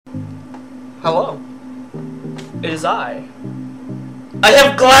Hello. It is I. I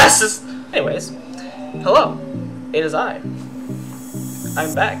have glasses! Anyways, hello. It is I.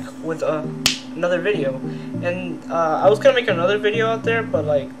 I'm back with another video. And I was gonna make another video out there, but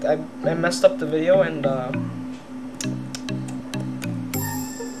like I messed up the video and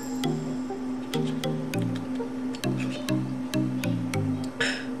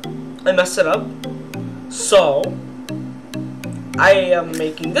I messed it up. So I am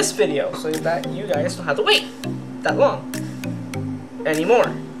making this video so that you guys don't have to wait that long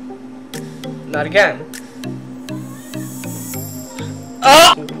anymore. Not again.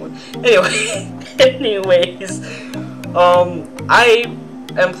 Oh! Anyways, I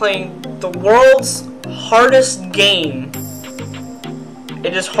am playing the world's hardest game.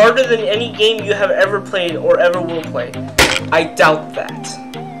 It is harder than any game you have ever played or ever will play. I doubt that.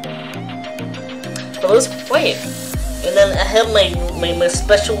 But let's play it. And then I have my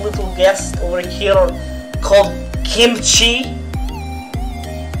special little guest over here called Kimchi.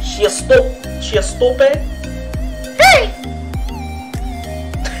 She is stupid. Hey!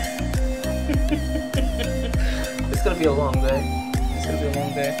 It's gonna be a long day. It's gonna be a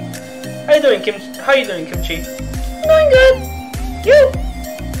long day. How you doing, Kimchi? How you doing, Kimchi? Doing good. You?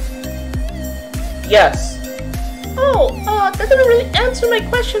 Yes. Oh, that didn't really answer my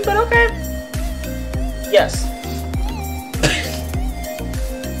question, but okay. Yes.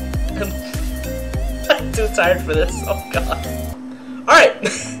 I'm too tired for this. Oh god. Alright.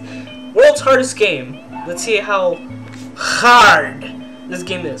 World's hardest game. Let's see how hard this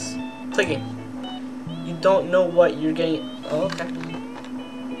game is. Play game. You don't know what you're getting. Oh, okay.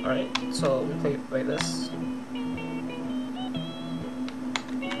 Alright, so we play it like this.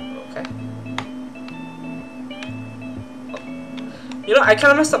 Okay. You know, I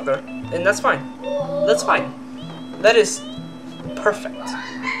kind of messed up there, and that's fine. That's fine. That is perfect.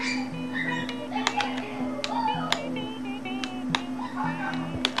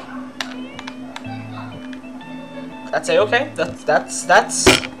 That's okay. That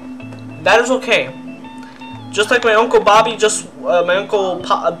is okay. Just like my uncle Bobby my uncle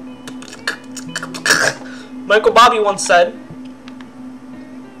Bobby once said,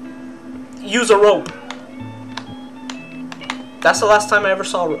 use a rope. That's the last time I ever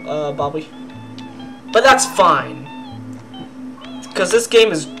saw Bobby. But that's fine. Because this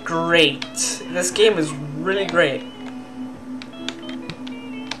game is great. This game is really great.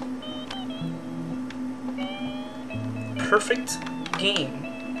 Perfect game.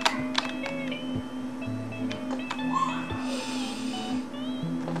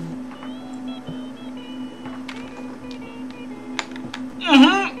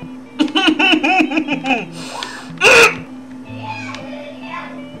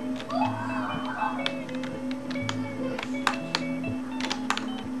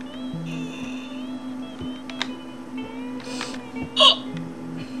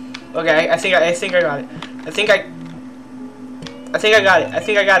 Okay, I think I got it. I think I got it. I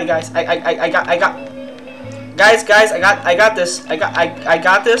think I got it, guys. I got guys, I got this. I got this. I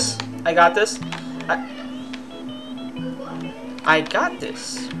got this. I got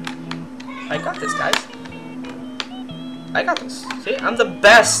this. I got this, guys. I got this. See, I'm the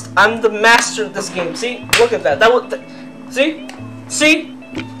best. I'm the master of this game. See, look at that. See,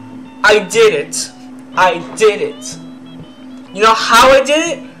 I did it. I did it. You know how I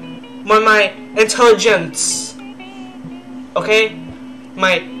did it? My intelligence. Okay,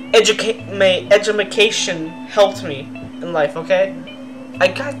 my education helped me in life. Okay, I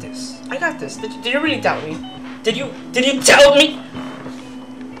got this. I got this. Did you really doubt me? Did you doubt me?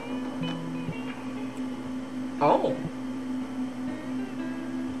 Oh,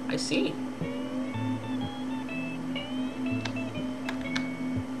 I see.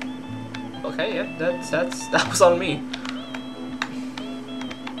 Okay, yeah, that was on me.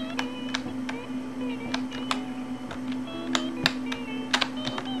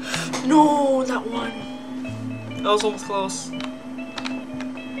 No, that one. That was almost close.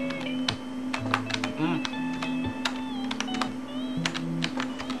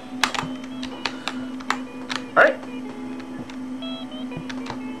 Alright.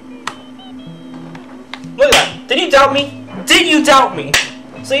 Look at that. Did you doubt me? Did you doubt me?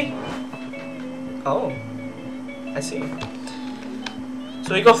 See? Oh. I see.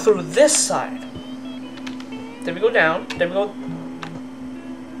 So we go through this side. Then we go down. Then we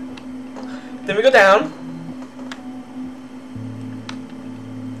go down.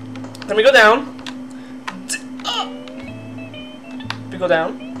 Then we go down. We go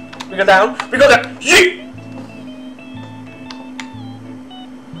down. We go down. We go down. Yeet!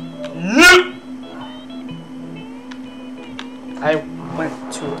 No! I went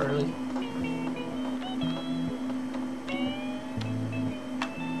too early.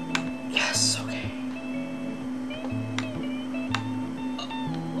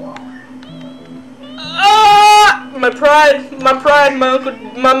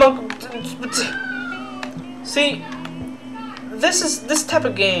 my uncle. See, this type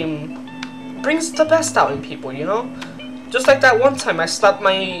of game brings the best out in people, you know? Just like that one time I slapped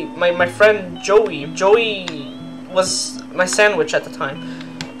my friend Joey. Joey was my sandwich at the time.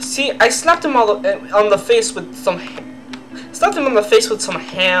 See, I slapped him on the face with some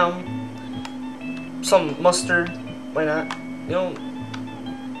ham, some mustard. Why not? You know.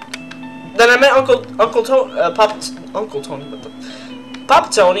 Then I met Uncle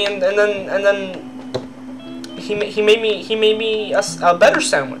Tony, and then he made me a better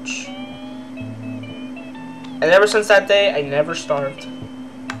sandwich. And ever since that day, I never starved.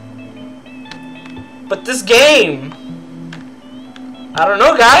 But this game, I don't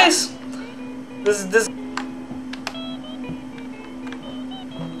know, guys. This.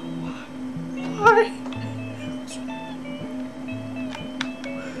 Why?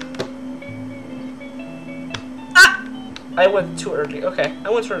 Ah! I went too early. Okay, I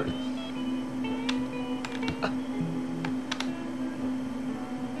went too early.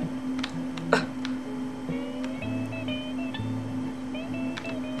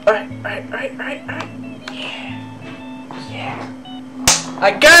 Alright. Yeah.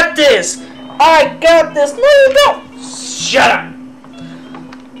 I got this! No, you don't! Shut up!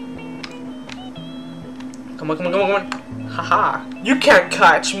 Come on. Haha. You can't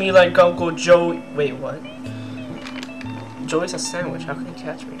catch me like Uncle Joey. Wait, what? Joey's a sandwich. How can he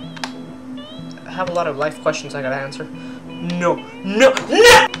catch me? I have a lot of life questions I gotta answer. No!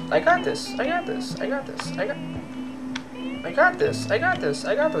 I got this,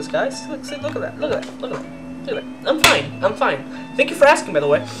 guys. Look at that. I'm fine. Thank you for asking, by the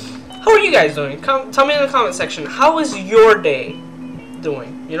way. How are you guys doing? Tell me in the comment section. How is your day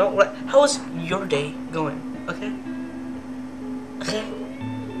doing? You know what? How is your day going? Okay.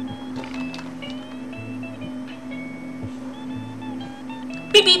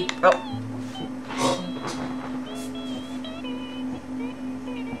 Beep beep. Oh.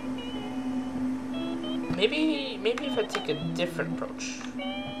 Maybe if I take a different approach.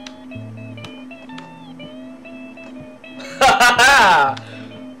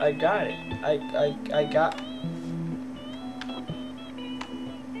 I got it. I got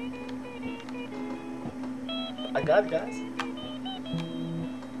it, guys.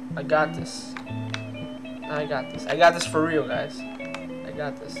 I got this. I got this for real, guys. I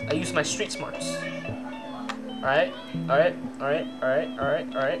got this. I use my street smarts. Alright.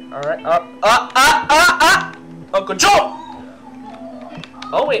 Uncle Joe!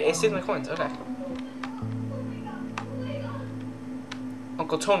 Oh wait, I saved my coins. Okay.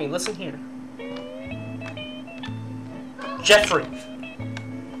 Uncle Tony, listen here. Jeffrey.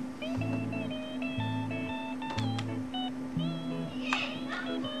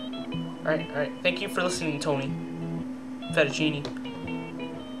 Alright. Thank you for listening, Tony. Fettuccine.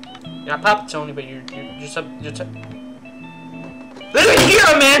 You're not Papa Tony, but you're sub. Listen here,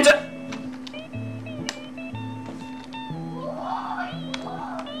 Amanda!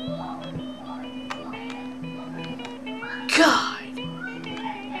 God!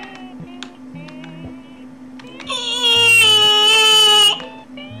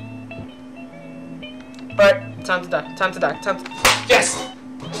 Alright, time to die. Yes!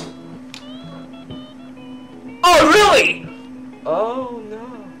 Oh, really? Oh, no.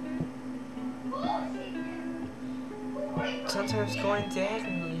 Sometimes going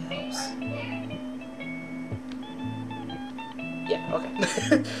diagonally helps. Yeah, okay.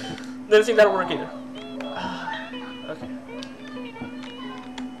 Didn't think that'll work either. Okay.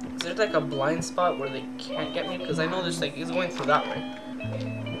 Is there like a blind spot where they can't get me? Because I know there's like, it's going through that way.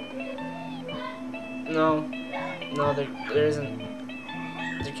 No, there isn't.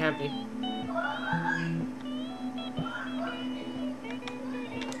 There can't be.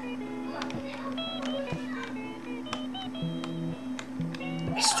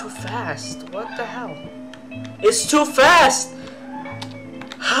 It's too fast. What the hell? It's too fast!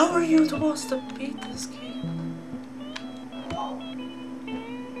 How are you supposed to beat this game?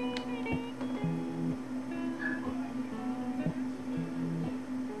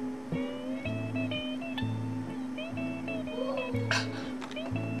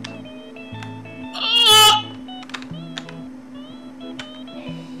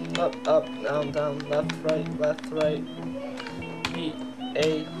 Up, down, left, right. B,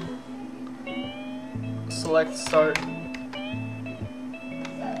 A. Select start.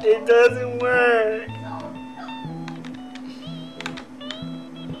 It doesn't work.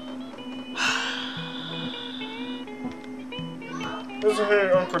 Listen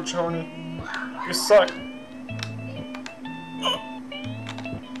here, Uncle Tony. You suck.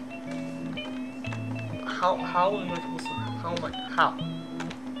 How am I supposed to? How am I? How?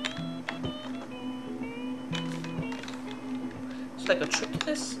 It's like a trick to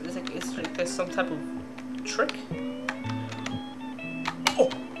this? It's like there's some type of trick? Oh!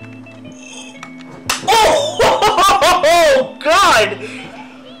 Oh! God!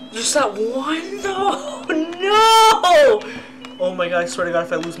 Just that one? No! No! Oh my God, I swear to God,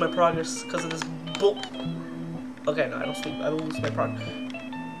 if I lose my progress because of this bull. Okay, no, I don't sleep. I don't lose my progress.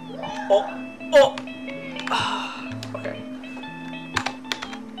 Oh! Oh! Okay.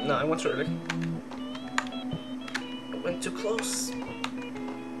 No, I went too early. I went too close.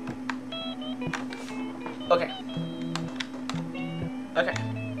 Okay. Okay.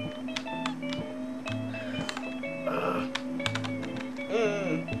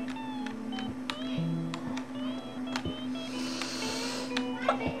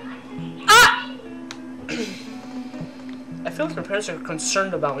 I feel like my parents are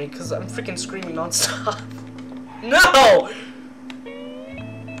concerned about me because I'm freaking screaming non-stop. No!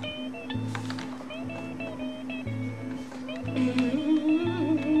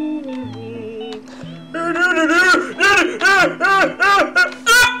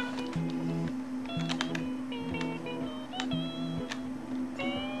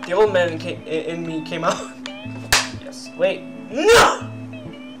 The old man in me came out. Yes. Wait. No!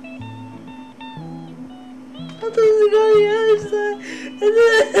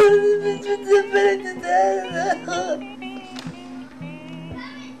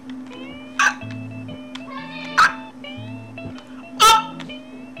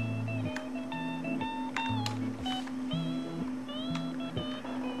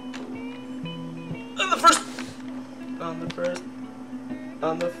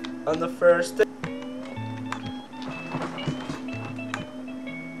 On the first day.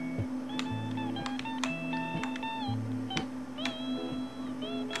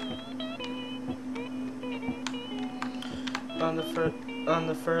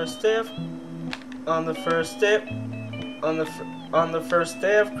 On the first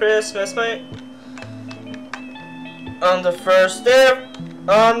day of Christmas, mate. On the first day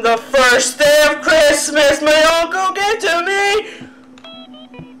of Christmas, my uncle gave to me.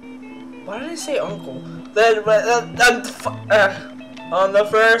 Why did I say uncle? On the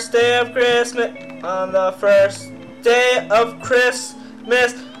first day of Christmas, on the first day of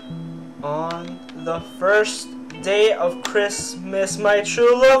Christmas, on the first day of Christmas, my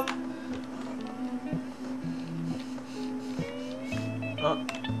true love.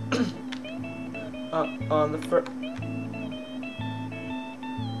 On the first.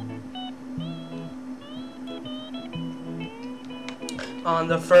 On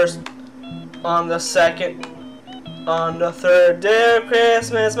the first, on the second, on the third day of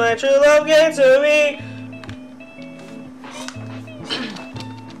Christmas, my true love gave to me.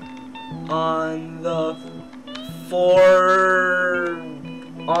 On the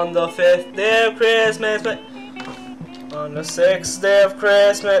on the fifth day of Christmas, on the sixth day of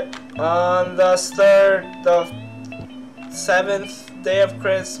Christmas, on the seventh day of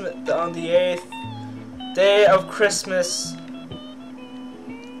Christmas, on the 8th day of Christmas.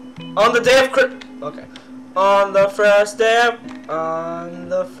 On the day of Christmas. Okay. On the first day of. On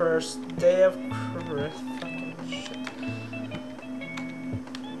the first day of Christmas. Fucking shit.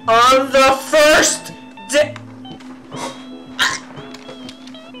 On the first day.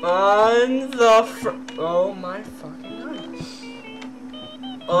 On the oh my fucking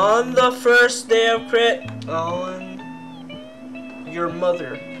God. On the first day of Christmas. On your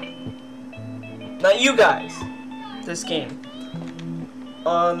mother. Not you guys. This game.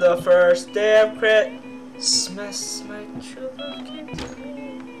 On the first day of Christmas, my true love came to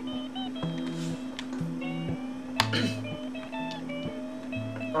me.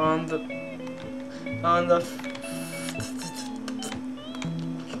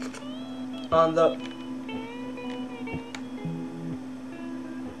 on the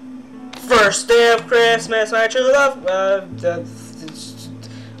first day of Christmas, my true love.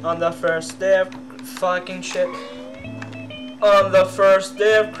 On the first day of fucking shit. On the first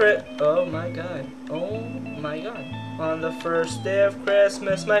day of oh my God. Oh my God. On the first day of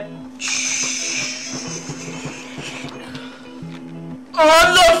Christmas, my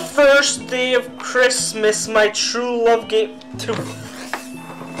on the first day of Christmas, my true love gave to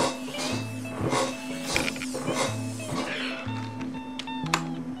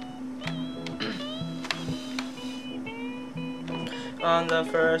on the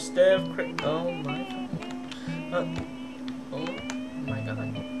first day of oh my God. Oh my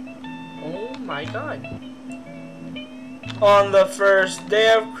God. Oh my God. On the first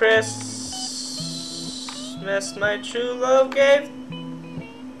day of Christmas, my true love gave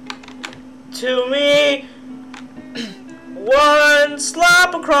to me. 1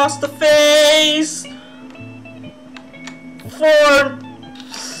 slap across the face. 4.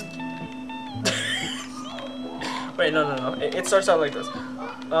 Wait, no. It starts out like this.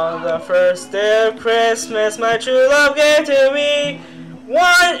 On the first day of Christmas, my true love gave to me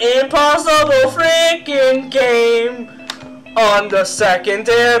 1 impossible freaking game. On the second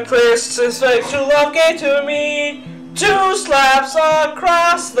day of Christmas, my true love gave to me 2 slaps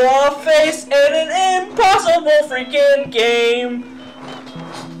across the face and an impossible freaking game.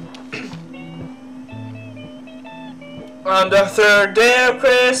 On the third day of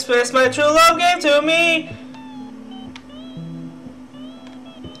Christmas, my true love gave to me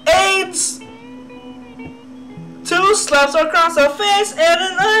AIDS, 2 slaps across the face and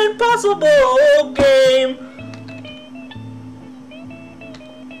an impossible game.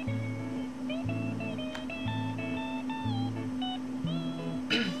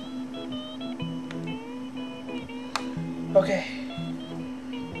 Okay.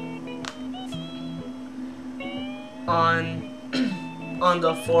 On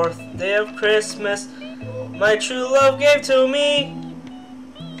the 4th day of Christmas, my true love gave to me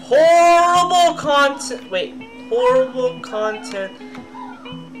horrible content. Wait, horrible content.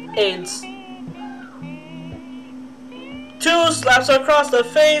 AIDS. 2 slaps across the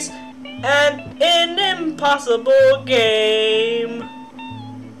face and an impossible game.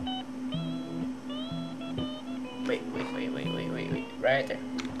 Wait. Right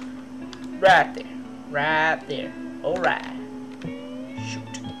there. Alright.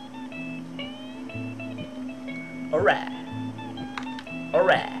 Shoot.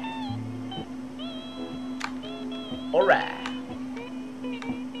 Alright.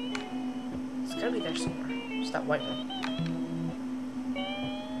 It's gotta be there somewhere. It's that white one.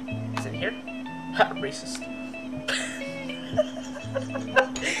 Is it here? Ha, racist.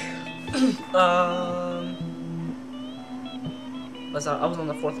 I was on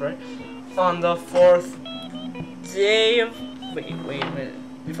the 4th, right? On the 4th day of... Wait a minute.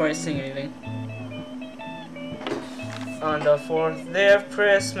 Before I sing anything. On the 4th day of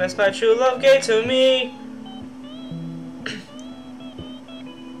Christmas, my true love gave to me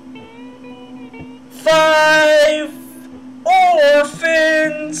 5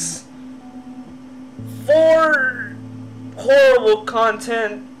 orphans, 4 horrible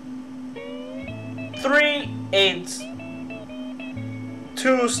content, 3 AIDS,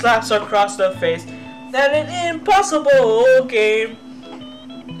 2 slaps across the face, and an impossible game.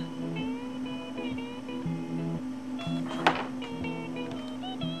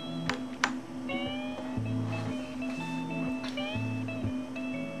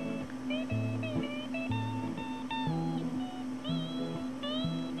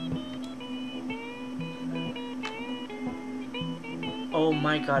 Oh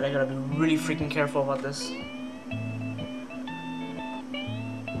my god, I gotta be really freaking careful about this.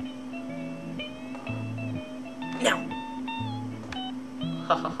 Now!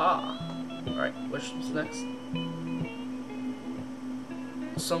 Ha ha ha. Alright, which is next?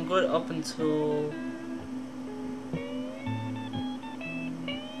 So I'm good up until...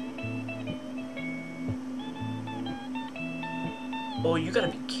 Oh, you gotta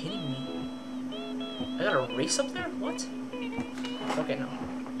be kidding me. I got a race up there? What? Okay, no.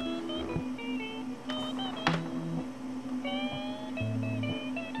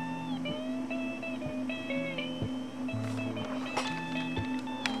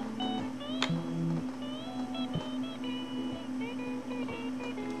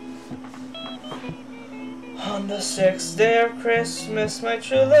 On the 6th day of Christmas, my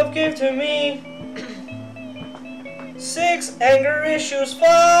true love gave to me 6 anger issues,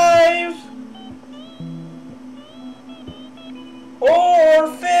 5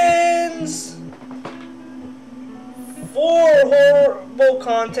 orphans, 4 horrible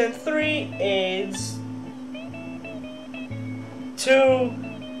content, 3 AIDS, 2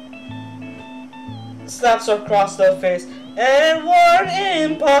 slaps across the face, and 1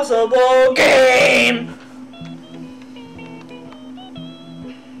 impossible game.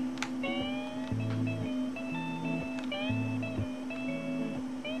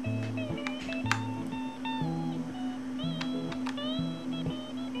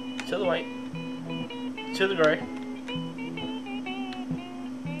 To the white, to the gray,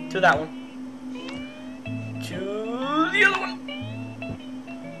 to that one, to the other one,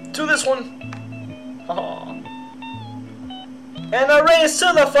 to this one. Oh. And a race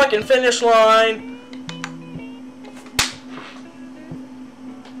to the fucking finish line.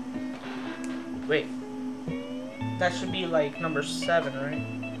 Wait, that should be like number 7, right?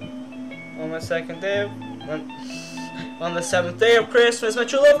 On my second day. On the 7th day of Christmas, my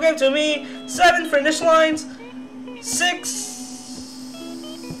true love gave to me 7 finish lines, 6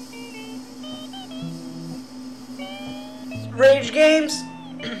 rage games.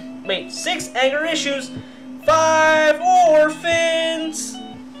 Wait, 6 anger issues. 5 orphans.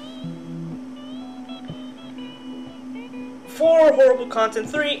 4 horrible content.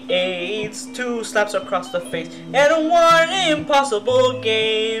 3 AIDS. 2 slaps across the face. And 1 impossible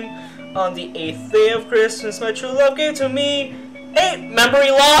game. On the 8th day of Christmas, my true love gave to me 8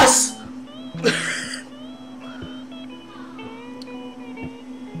 memory loss.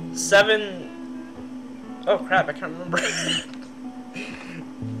 7. Oh crap! I can't remember.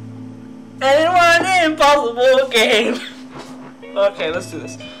 And 1 impossible game. Okay, let's do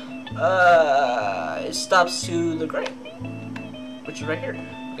this. It stops to the gray, which is right here.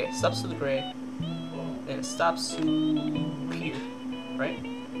 Okay, stops to the gray, and it stops to here, right?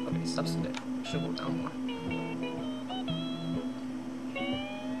 Okay, stops to there. Should go down more.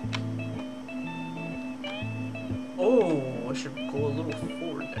 Oh, I should go a little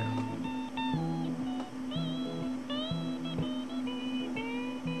forward there.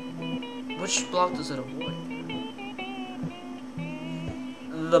 Which block does it avoid?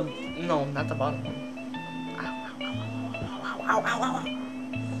 No, not the bottom one. Ow, ow, ow, ow, ow, ow, ow.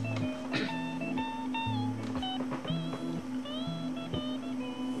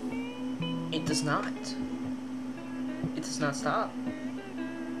 It does not. It does not stop.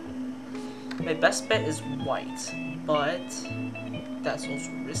 My best bet is white, but that's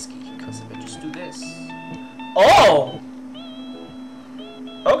also risky because if I just do this. Oh!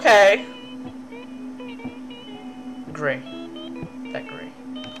 Okay. Gray. That gray.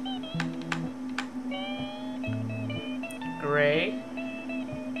 Gray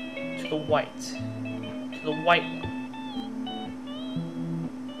to the white. To the white one.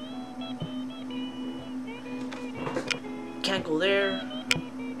 Can't go there.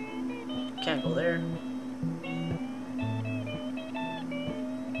 Can't go there.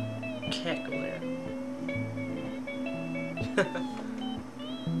 Can't go there.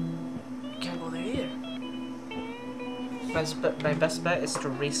 Can't go there either. My best bet is to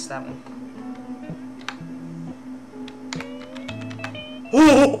erase that one.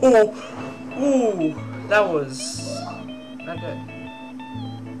 Ooh, ooh, ooh, that was not good.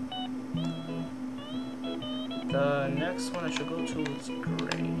 The next one I should go to is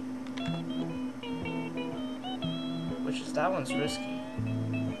gray, which is that one's risky.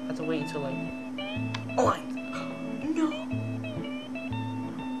 I have to wait until like, oh, no,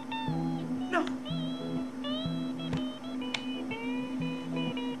 no.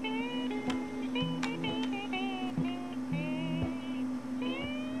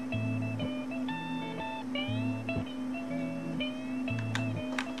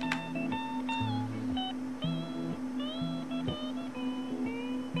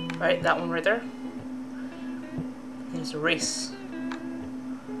 Right, that one right there. There's a race.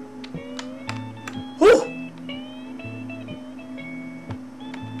 Woo!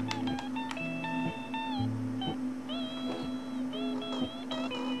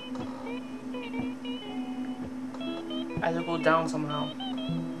 I had to go down somehow.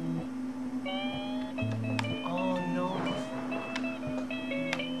 Oh no.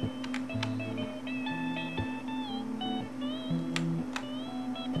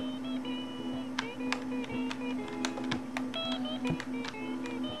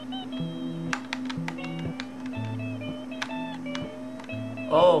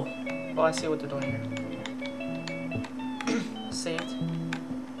 Oh, I see what they're doing here. Saved.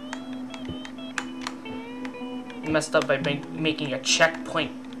 Messed up by making a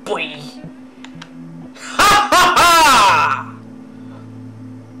checkpoint, boy. Ha ha ha!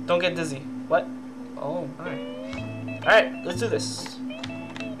 Don't get dizzy. What? Oh, alright. Alright, let's do this.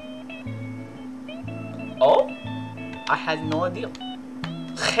 Oh? I had no idea.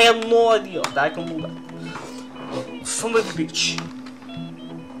 Had no idea that I can do that. Son of a bitch.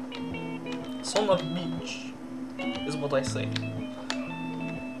 Son of a bitch is what I say.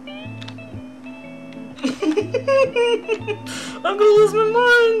 I'm gonna lose my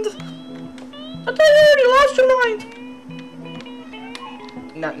mind. I thought you already lost your mind.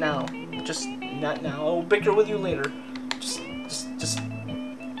 Not now. Just not now. I'll bicker with you later. Just.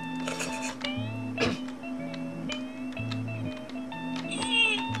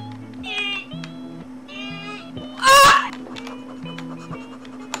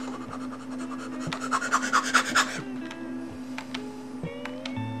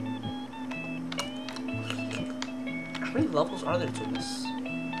 How many levels are there to this?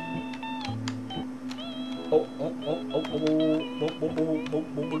 Oh,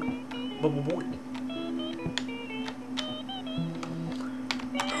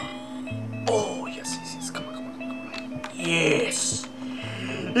 yes, come on.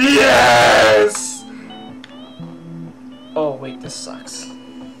 Yes! Oh wait, this sucks.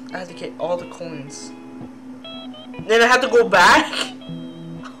 I had to get all the coins. Then I have to go back?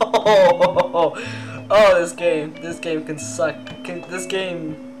 Oh, this game can suck. This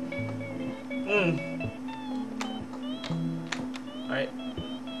game. Alright.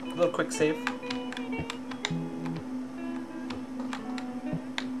 A little quick save.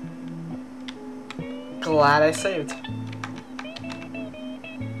 Glad I saved.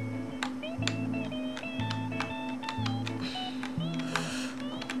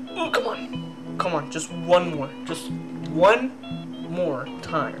 Oh, come on. Come on, just one more. Just one more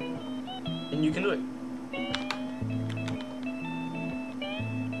time. And you can do it.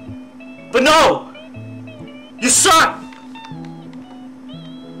 But no! You suck!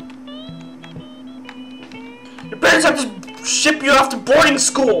 Your parents have to ship you off to boarding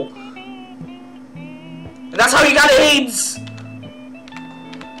school! And that's how you got AIDS!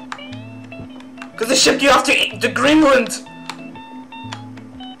 Because they shipped you off to Greenland!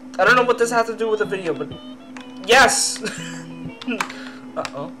 I don't know what this has to do with the video, but yes!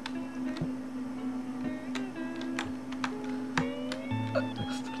 Uh-oh.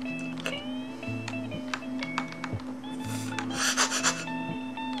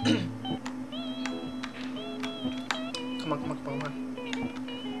 Come on.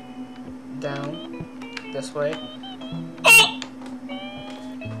 Down. This way. Oh!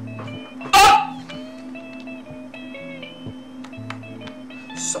 Oh!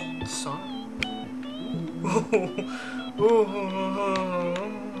 Son.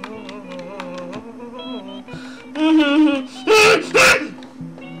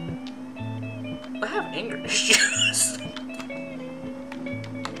 I have anger issues.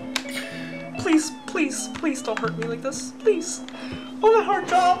 Please don't hurt me like this. Please. All the hard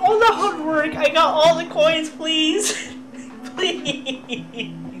job, all the hard work. I got all the coins, please.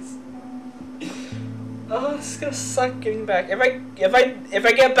 Please. Oh, this is gonna suck getting back. If I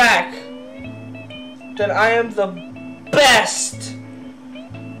get back, then I am the best,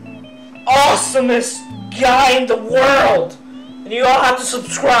 awesomest guy in the world. And you all have to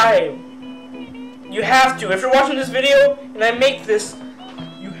subscribe. You have to. If you're watching this video and I make this,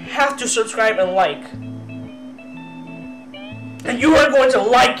 you have to subscribe and like. And you are going to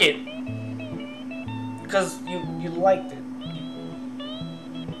like it. Because you liked it.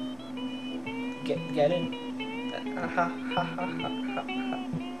 Get in.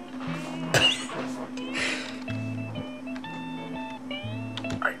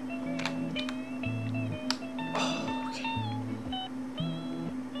 Alright. Oh, okay.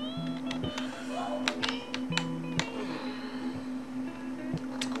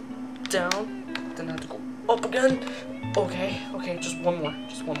 Down. Then I have to go up again. Okay, just one more.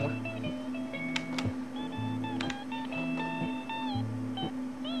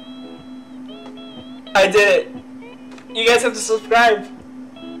 I did it. You guys have to subscribe.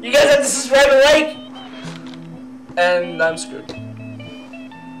 You guys have to subscribe and like. And I'm screwed.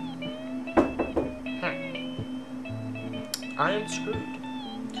 I am screwed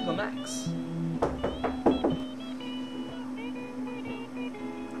to the max.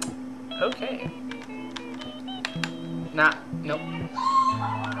 Okay. Nah, nope.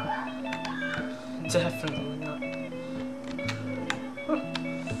 Definitely not. Huh.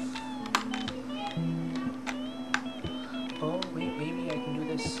 Oh, wait, maybe I can do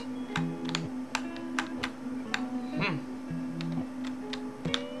this.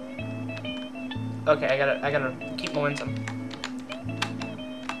 Okay, I gotta keep momentum.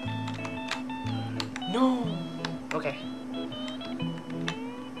 No! Okay.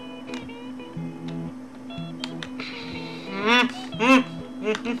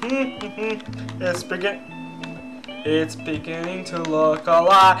 It's beginning to look a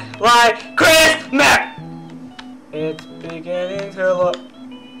lot like Christmas! It's beginning to look...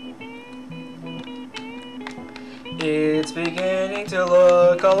 It's beginning to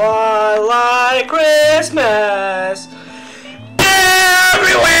look a lot like Christmas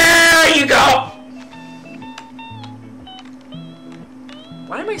everywhere you go!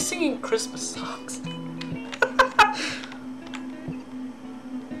 Why am I singing Christmas songs?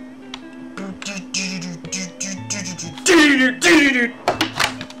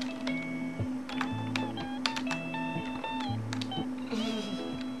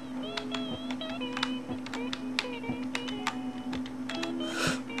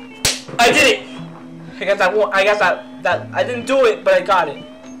 I did it! I got that one. I got that. I didn't do it, but I got it.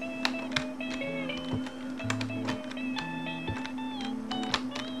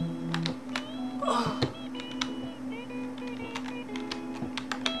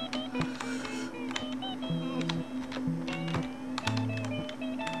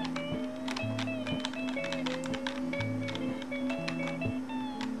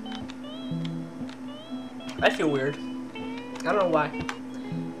 I feel weird. I don't know why.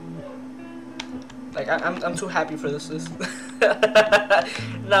 Like I'm too happy for this. No,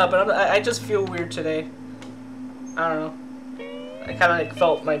 but I just feel weird today. I don't know. I kind of like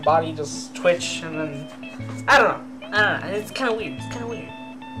felt my body just twitch, and then I don't know. It's kind of weird. It's kind of weird.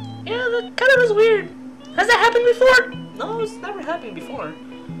 Yeah, that kind of is weird. Has that happened before? No, it's never happened before.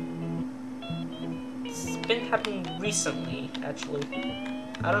 It's been happening recently, actually.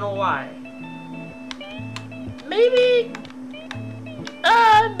 I don't know why. Maybe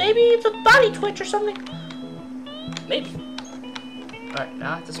it's a body twitch or something. Maybe. Alright,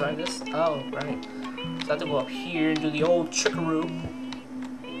 now I have to try this. Oh, right. So I have to go up here and do the old trickaroo.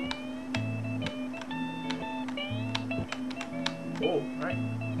 Oh, right.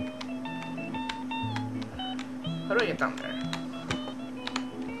 How do I get down there?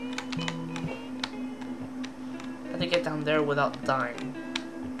 I have to get down there without dying.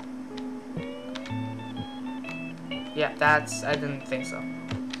 Yeah, I didn't think so.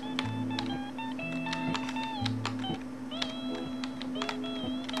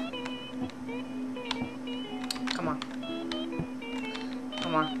 Come on.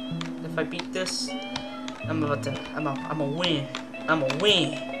 Come on. If I beat this, I'm a win. I'm a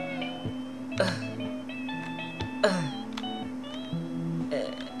win.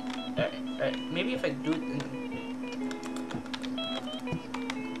 Alright. Maybe if I do it in...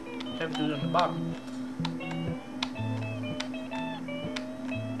 I have to do it on the bottom.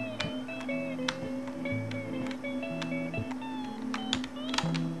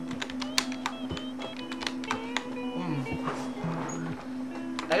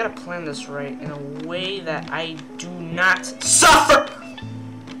 I gotta plan this right in a way that I do not suffer!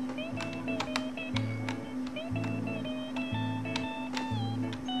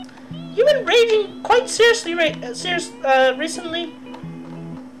 You've been raging quite seriously recently.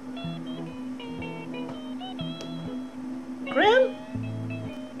 Graham?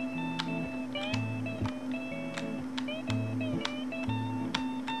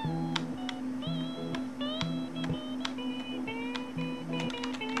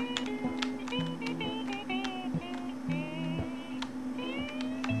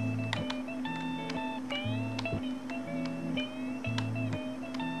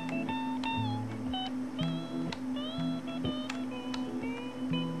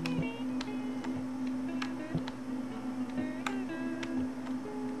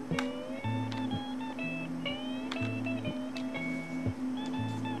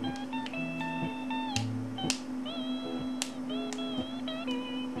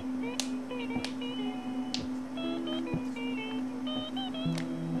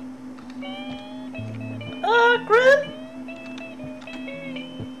 Grim?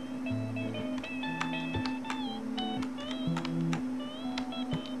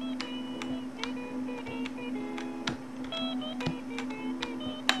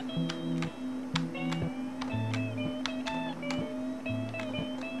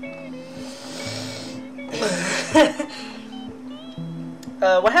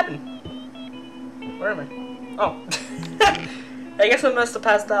 What happened? Where am I? Oh. I guess I must have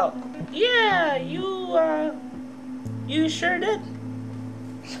passed out. Yeah, you sure did.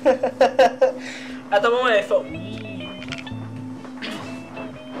 At the moment I felt weird.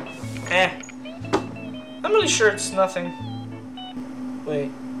 I'm really sure it's nothing.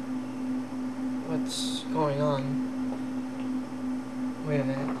 Wait. What's going on? Wait a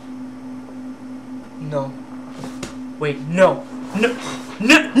minute. No. Wait, no! No!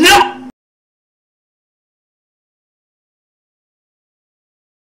 No! No!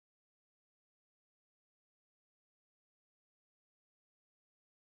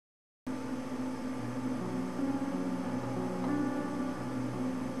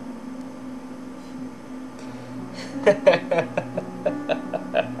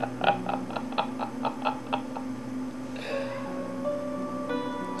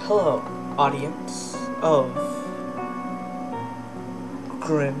 Hello, audience of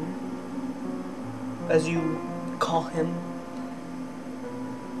Grim, as you call him.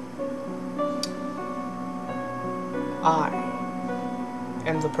 I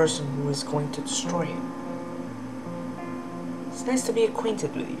am the person who is going to destroy him. It's nice to be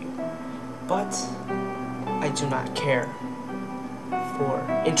acquainted with you, but I do not care for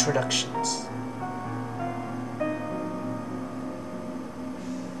introductions.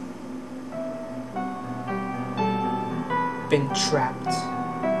 Been trapped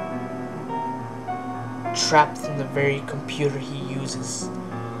in the very computer he uses,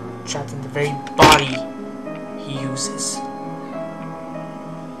 trapped in the very body he uses.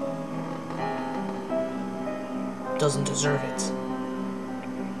 Doesn't deserve it.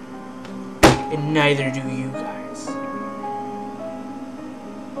 And neither do you guys.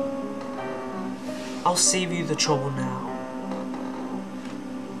 I'll save you the trouble now.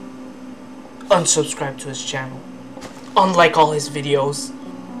 Unsubscribe to his channel. Unlike all his videos.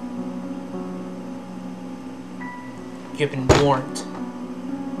 You've been warned.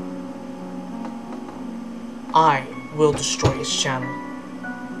 I will destroy his channel.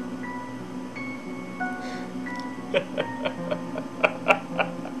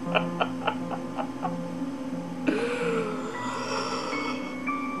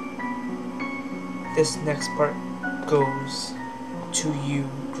 This next part goes to you,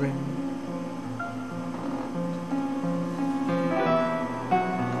 Grim.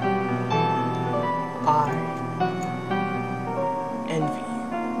 I envy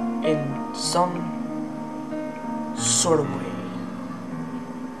you in some sort of way.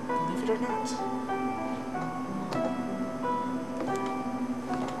 Believe it or not.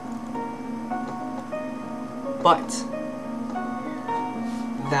 But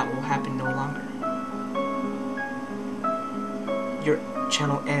that will happen no longer. Your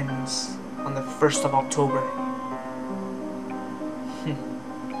channel ends on the 1st of October.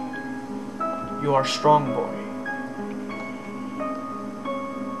 You are strong, boy.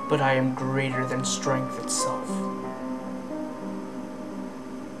 But I am greater than strength itself.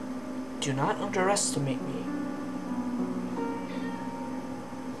 Do not underestimate me.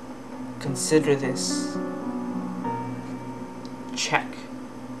 Consider this check.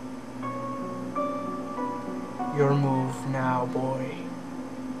 Your move now, boy.